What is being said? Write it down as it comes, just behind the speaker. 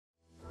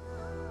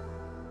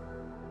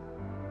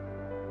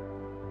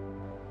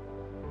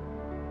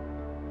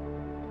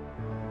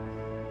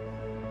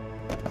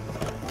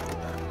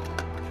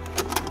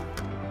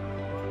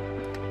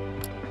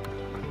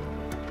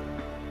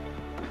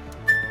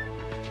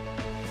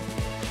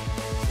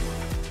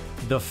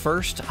The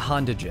first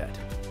HondaJet.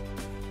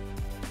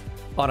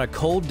 On a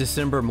cold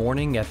December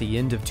morning at the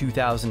end of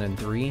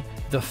 2003,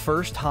 the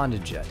first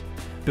HondaJet,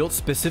 built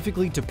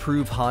specifically to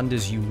prove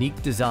Honda's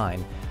unique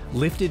design,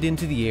 lifted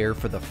into the air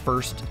for the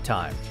first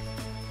time.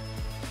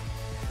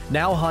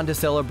 Now Honda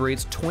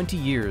celebrates 20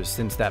 years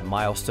since that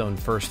milestone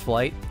first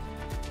flight.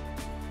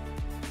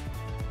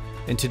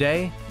 And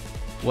today,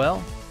 well,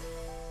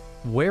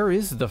 where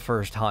is the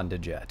first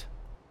HondaJet?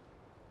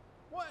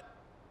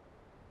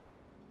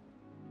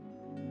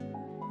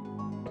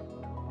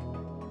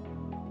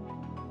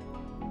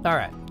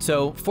 Alright,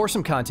 so for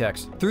some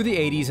context, through the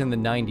 80s and the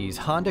 90s,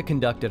 Honda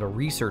conducted a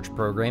research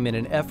program in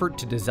an effort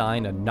to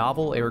design a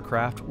novel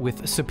aircraft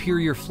with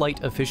superior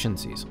flight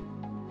efficiencies.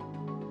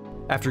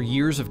 After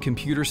years of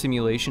computer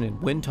simulation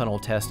and wind tunnel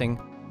testing,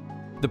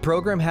 the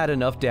program had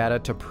enough data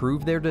to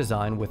prove their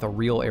design with a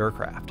real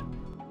aircraft.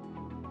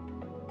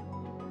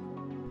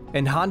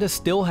 And Honda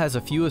still has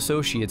a few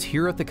associates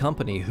here at the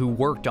company who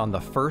worked on the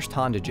first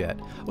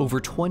HondaJet over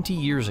 20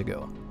 years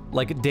ago,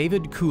 like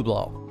David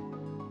Kublau,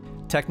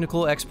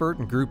 technical expert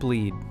and group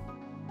lead,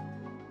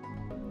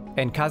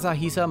 and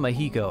Kazuhisa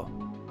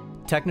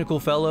Mahiko,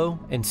 technical fellow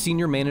and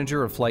senior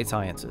manager of flight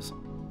sciences.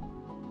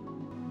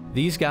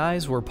 These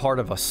guys were part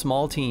of a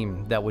small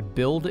team that would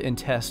build and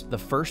test the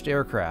first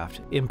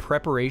aircraft in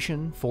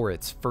preparation for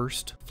its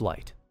first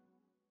flight.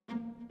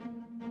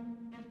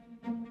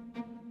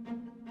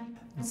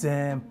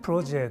 Then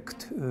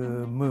project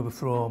moved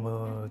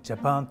from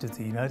Japan to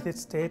the United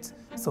States,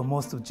 so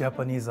most of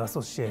Japanese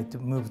associates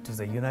moved to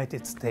the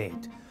United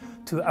States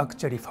to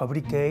actually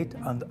fabricate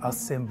and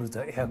assemble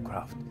the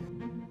aircraft.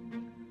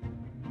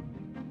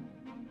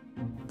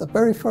 The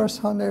very first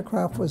Honda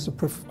aircraft was a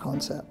proof of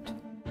concept.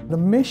 The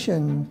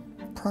mission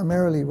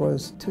primarily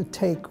was to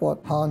take what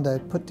Honda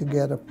had put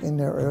together in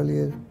their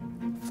earlier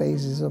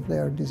phases of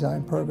their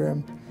design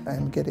program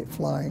and get it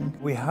flying.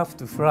 We have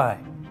to fly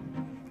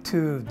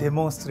to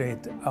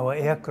demonstrate our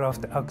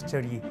aircraft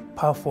actually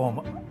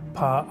perform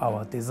per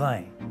our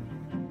design.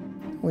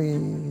 We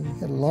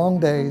had long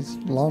days,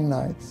 long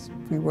nights.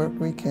 We worked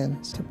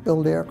weekends to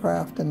build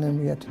aircraft, and then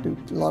we had to do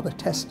a lot of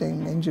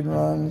testing, engine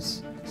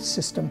runs,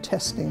 system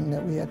testing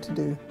that we had to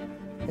do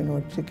in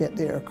order to get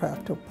the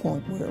aircraft to a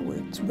point where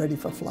it's ready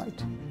for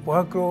flight.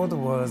 Workload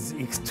was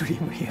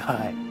extremely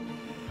high.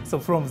 So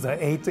from the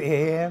 8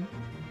 a.m.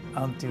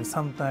 until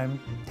sometime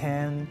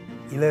 10,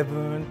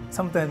 11,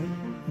 sometimes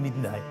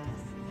midnight.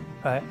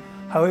 Right?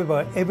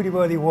 However,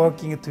 everybody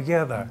working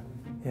together,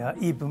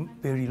 even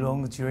very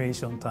long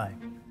duration time.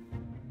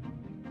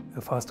 The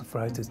first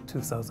flight is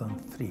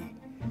 2003,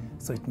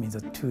 so it means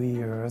 2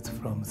 years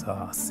from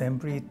the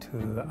assembly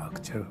to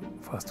actual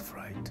first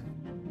flight.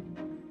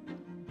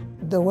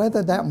 The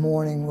weather that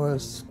morning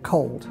was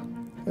cold.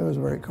 It was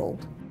very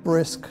cold.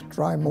 Brisk,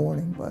 dry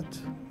morning, but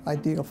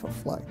ideal for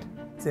flight.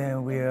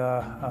 Then we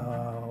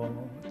are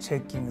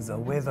checking the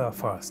weather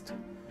first,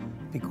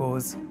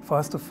 because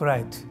first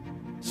flight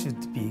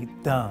should be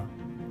done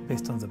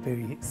based on the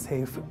very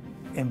safe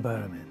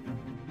environment.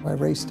 I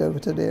raced over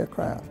to the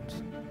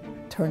aircraft,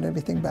 turned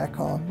everything back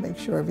on, make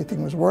sure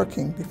everything was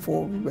working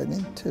before we went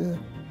into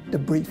the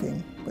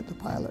briefing with the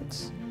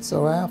pilots.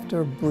 So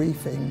after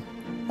briefing,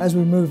 as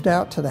we moved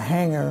out to the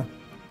hangar,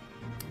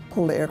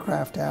 pulled the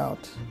aircraft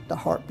out, the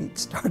heartbeat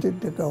started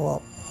to go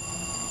up.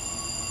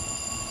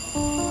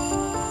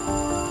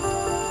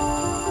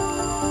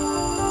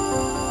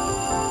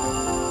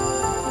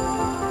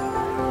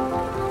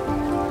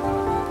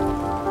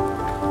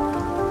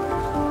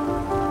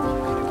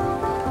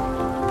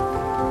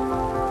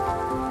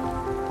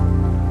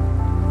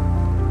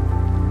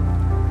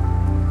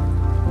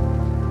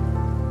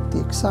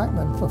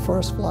 Excitement for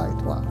first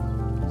flight, wow,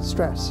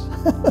 stress.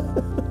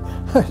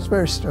 It's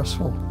very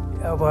stressful.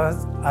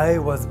 I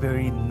was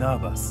very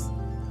nervous.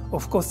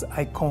 Of course,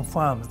 I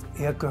confirmed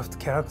aircraft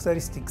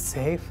characteristics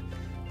safe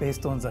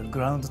based on the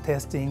ground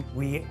testing.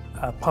 We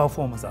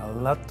performed a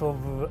lot of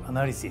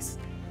analysis.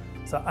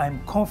 So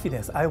I'm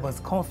confident, I was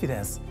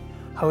confident.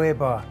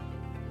 However,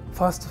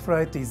 first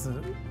flight is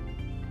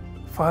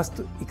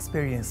first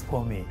experience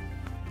for me.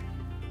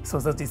 So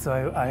that is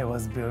why I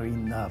was very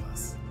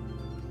nervous.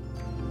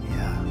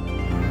 Yeah.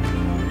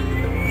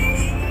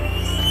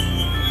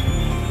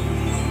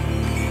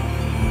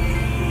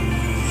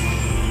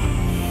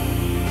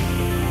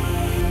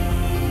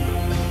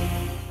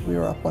 We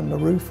were up on the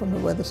roof on the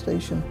weather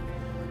station,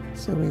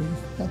 so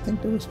I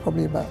think there was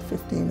probably about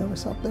 15 of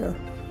us up there.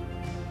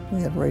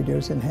 We had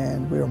radios in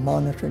hand. We were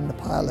monitoring the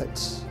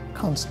pilots,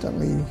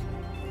 constantly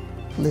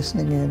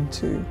listening in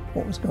to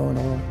what was going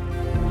on.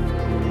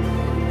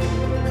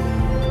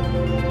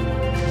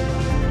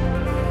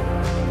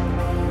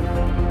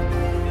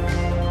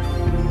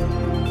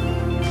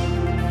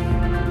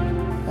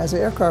 As the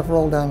aircraft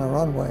rolled down the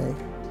runway,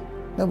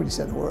 nobody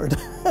said a word.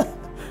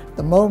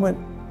 The moment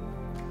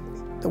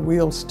the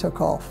wheels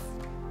took off,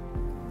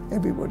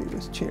 everybody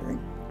was cheering.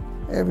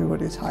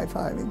 Everybody was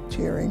high-fiving,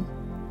 cheering.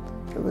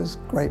 It was a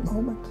great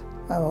moment.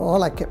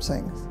 All I kept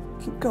saying is,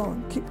 keep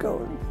going,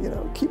 you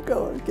know, keep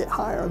going, get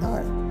higher and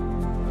higher.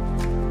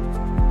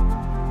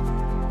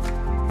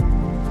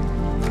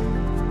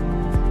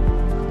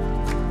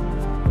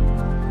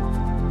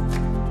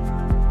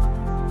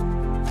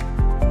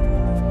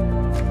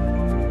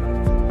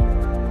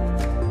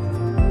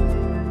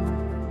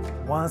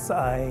 once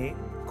I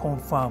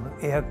confirmed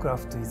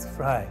aircraft is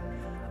fly,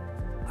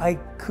 I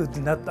could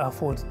not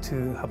afford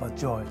to have a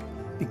joy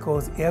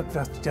because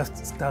aircraft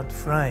just start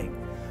flying.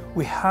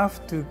 We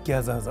have to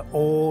gather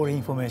all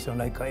information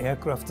like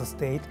aircraft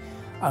state,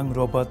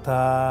 angle of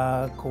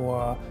attack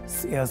or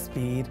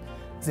airspeed.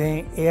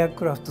 Then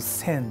aircraft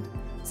send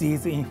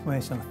these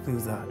information to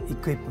the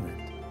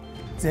equipment.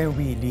 Then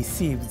we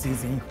receive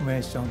this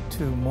information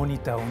to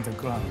monitor on the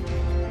ground.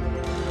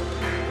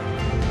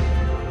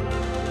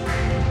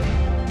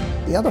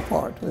 The other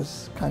part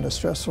was kind of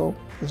stressful,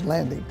 was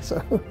landing.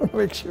 So we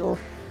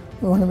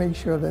want to make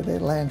sure that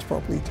it lands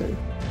properly too.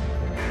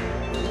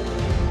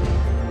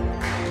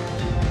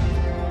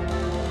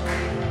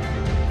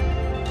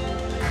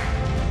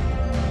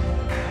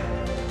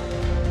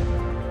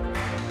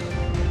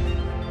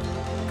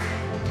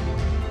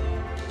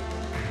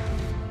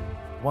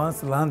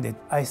 Once landed,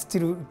 I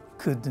still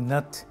could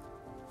not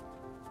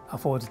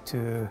afford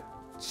to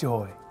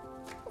joy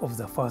of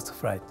the first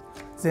flight.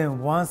 Then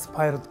once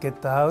pilot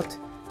get out,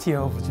 tear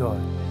of joy.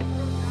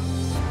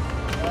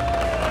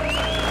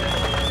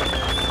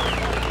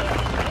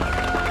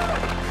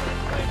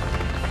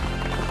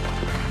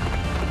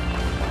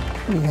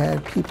 We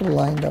had people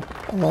lined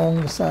up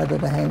along the side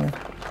of the hangar.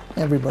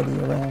 Everybody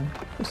around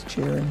was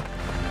cheering,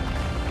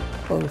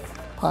 both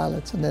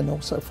pilots and then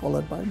also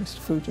followed by Mr.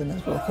 Fujin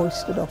as we're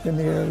hoisted up in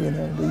the air, you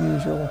know, the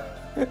usual.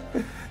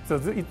 So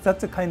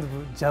that's a kind of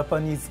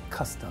Japanese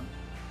custom.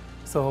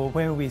 So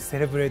when we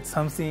celebrate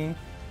something,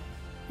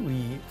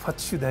 what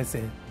should I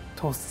say,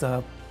 toss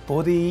the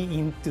body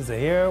into the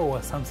air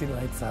or something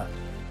like that.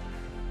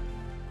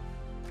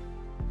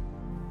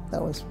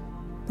 That was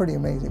a pretty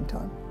amazing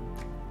time.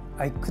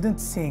 I couldn't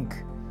think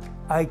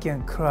I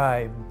can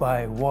cry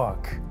by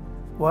work.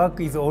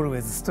 Work is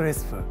always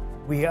stressful.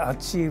 We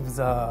achieved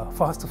the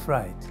first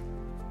flight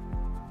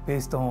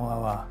based on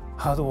our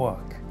hard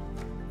work.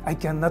 I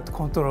cannot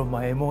control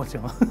my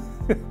emotion,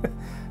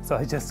 so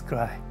I just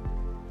cry.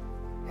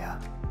 Yeah.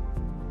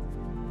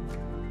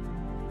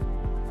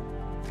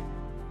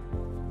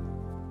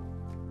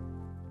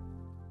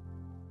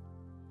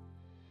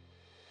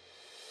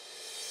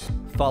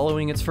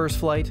 Following its first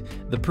flight,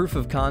 the proof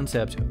of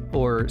concept,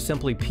 or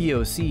simply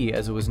POC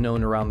as it was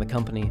known around the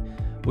company,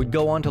 would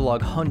go on to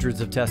log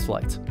hundreds of test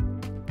flights.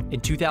 In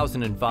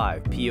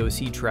 2005,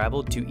 POC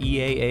traveled to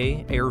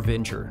EAA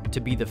AirVenture to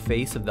be the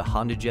face of the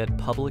HondaJet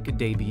public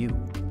debut.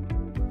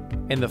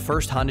 And the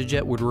first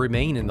HondaJet would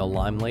remain in the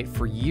limelight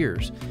for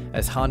years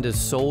as Honda's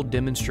sole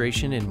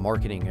demonstration and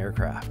marketing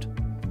aircraft.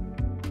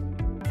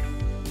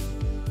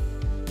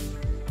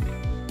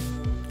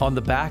 On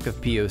the back of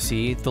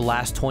POC, the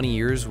last 20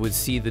 years would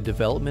see the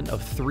development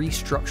of 3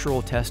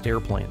 structural test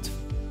airplanes,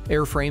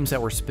 airframes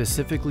that were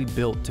specifically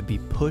built to be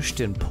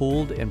pushed and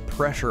pulled and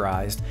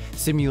pressurized,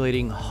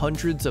 simulating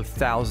hundreds of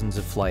thousands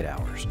of flight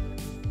hours.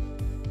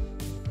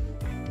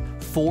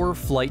 4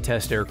 flight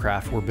test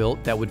aircraft were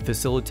built that would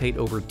facilitate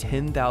over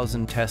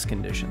 10,000 test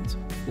conditions,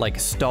 like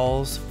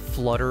stalls,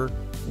 flutter,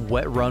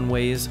 wet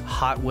runways,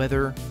 hot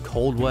weather,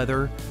 cold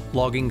weather,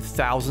 logging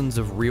thousands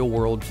of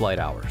real-world flight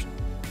hours.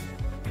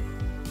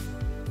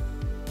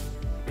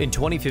 In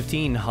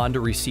 2015, Honda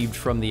received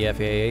from the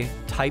FAA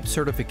type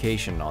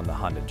certification on the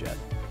HondaJet.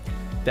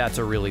 That's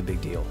a really big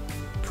deal,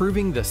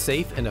 proving the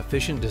safe and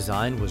efficient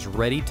design was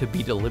ready to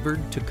be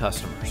delivered to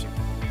customers.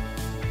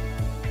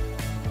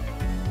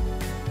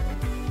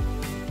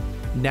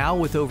 Now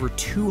with over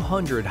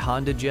 200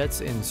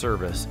 HondaJets in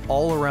service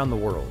all around the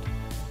world,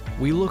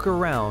 we look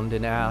around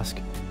and ask,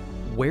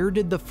 where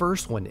did the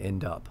first one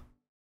end up?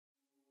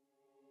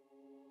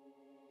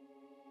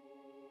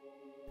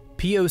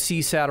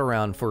 POC sat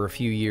around for a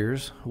few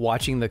years,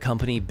 watching the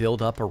company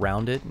build up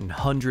around it and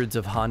hundreds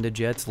of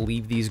HondaJets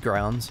leave these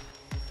grounds.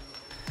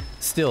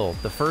 Still,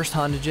 the first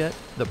HondaJet,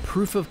 the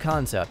proof of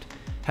concept,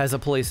 has a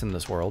place in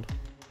this world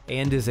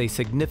and is a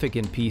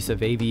significant piece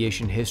of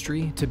aviation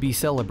history to be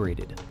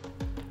celebrated.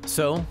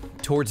 So,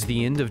 towards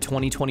the end of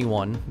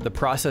 2021, the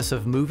process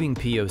of moving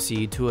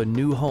POC to a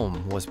new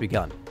home was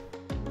begun.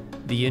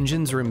 The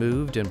engines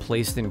removed and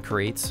placed in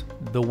crates,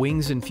 the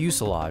wings and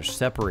fuselage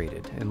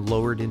separated and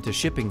lowered into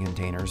shipping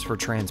containers for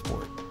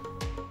transport.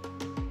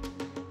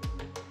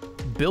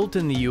 Built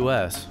in the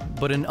US,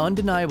 but an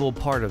undeniable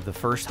part of the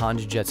first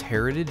HondaJet's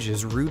heritage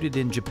is rooted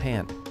in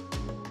Japan.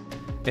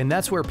 And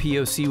that's where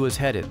POC was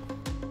headed.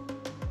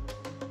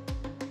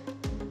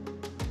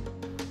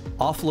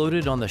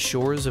 Offloaded on the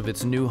shores of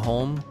its new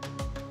home,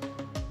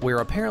 where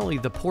apparently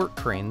the port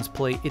cranes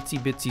play Itsy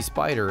Bitsy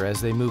Spider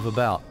as they move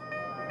about.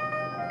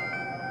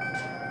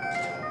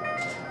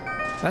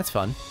 That's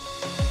fun.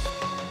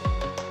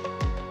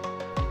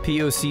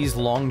 POC's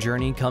long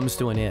journey comes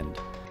to an end,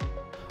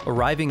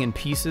 arriving in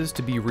pieces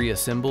to be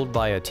reassembled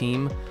by a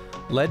team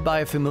led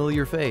by a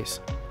familiar face,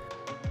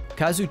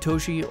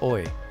 Kazutoshi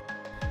Oi,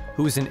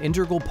 who is an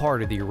integral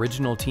part of the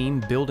original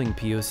team building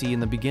POC in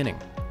the beginning,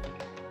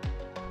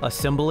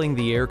 assembling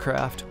the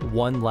aircraft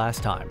one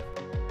last time.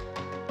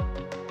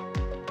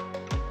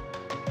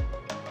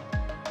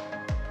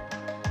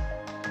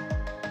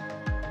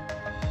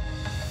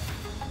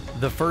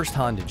 The first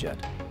HondaJet,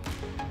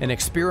 An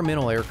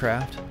experimental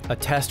aircraft, a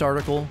test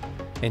article,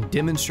 and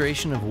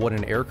demonstration of what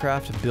an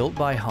aircraft built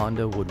by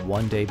Honda would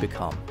one day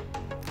become.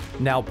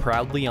 Now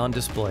proudly on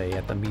display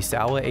at the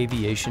Misawa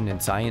Aviation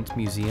and Science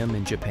Museum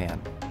in Japan.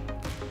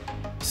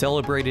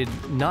 Celebrated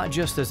not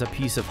just as a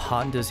piece of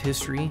Honda's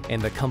history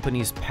and the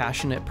company's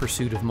passionate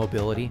pursuit of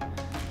mobility,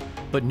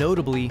 but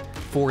notably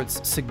for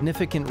its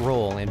significant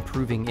role in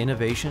proving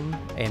innovation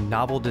and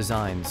novel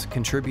designs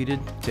contributed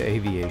to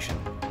aviation.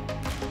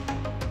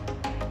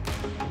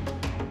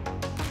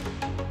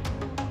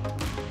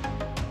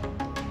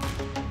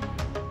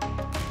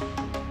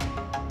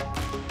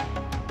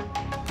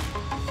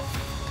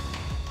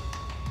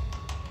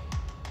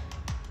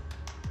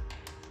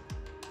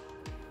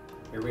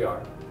 Here we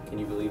are. Can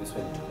you believe it's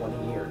been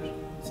 20 years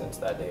since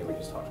that day we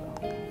just talked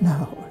about?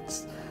 No,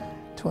 it's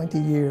 20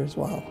 years,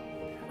 wow.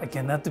 I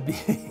cannot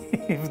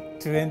believe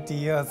 20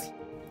 years.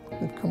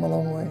 We've come a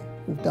long way.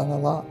 We've done a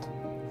lot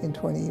in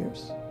 20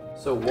 years.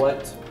 So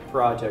what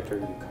project are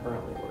you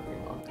currently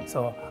working on?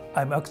 So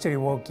I'm actually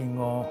working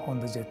on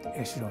HondaJet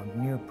Echelon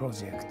new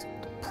project.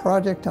 The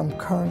project I'm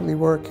currently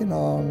working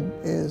on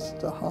is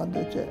the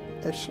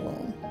HondaJet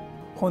Echelon.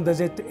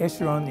 HondaJet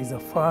Echelon is the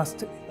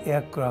first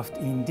aircraft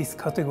in this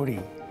category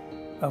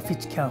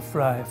which can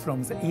fly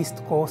from the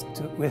east coast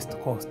to west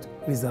coast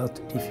without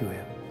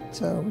refuel.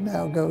 So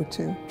now go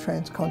to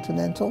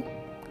transcontinental.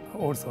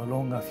 Also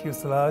longer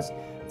fuselage,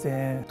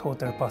 then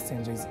total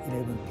passengers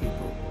 11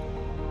 people.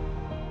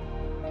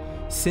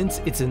 Since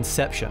its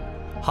inception,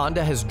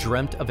 Honda has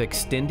dreamt of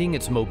extending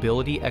its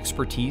mobility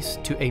expertise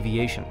to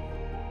aviation.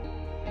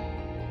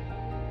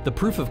 The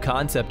proof of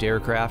concept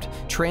aircraft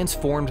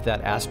transformed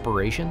that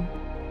aspiration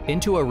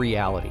into a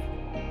reality.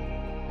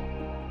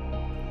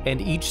 And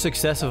each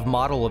successive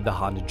model of the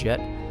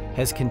HondaJet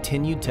has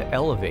continued to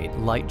elevate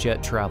light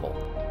jet travel.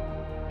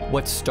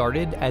 What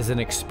started as an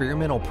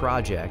experimental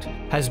project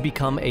has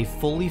become a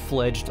fully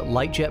fledged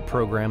light jet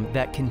program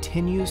that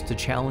continues to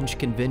challenge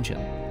convention.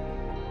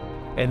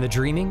 And the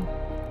dreaming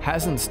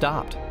hasn't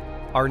stopped.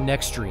 Our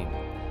next dream,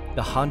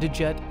 the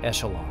HondaJet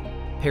Echelon,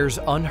 pairs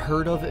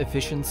unheard of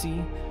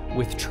efficiency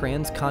with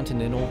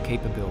transcontinental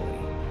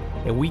capability.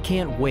 And we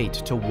can't wait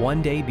to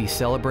one day be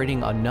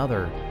celebrating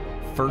another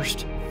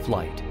first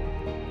flight.